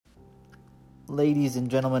Ladies and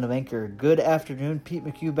gentlemen of Anchor, good afternoon. Pete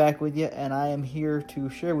McHugh back with you, and I am here to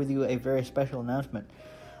share with you a very special announcement.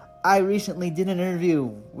 I recently did an interview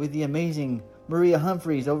with the amazing Maria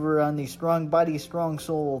Humphreys over on the Strong Body, Strong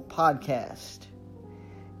Soul podcast.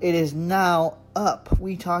 It is now up.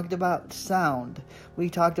 We talked about sound. We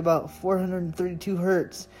talked about 432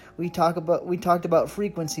 hertz. We talked about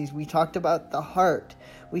frequencies. We talked about the heart.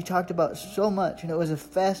 We talked about so much, and it was a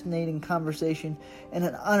fascinating conversation and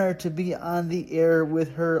an honor to be on the air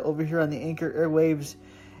with her over here on the Anchor airwaves.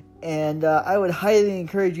 And I would highly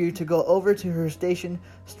encourage you to go over to her station,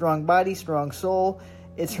 Strong Body, Strong Soul.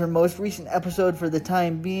 It's her most recent episode for the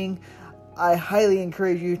time being. I highly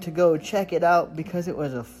encourage you to go check it out because it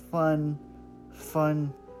was a fun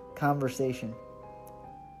conversation.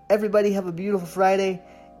 Everybody have a beautiful Friday.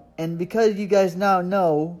 And because you guys now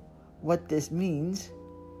know what this means,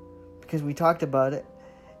 because we talked about it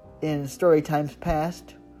in story times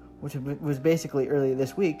past, which was basically earlier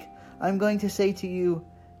this week, I'm going to say to you,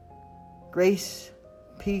 grace,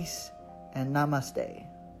 peace, and namaste.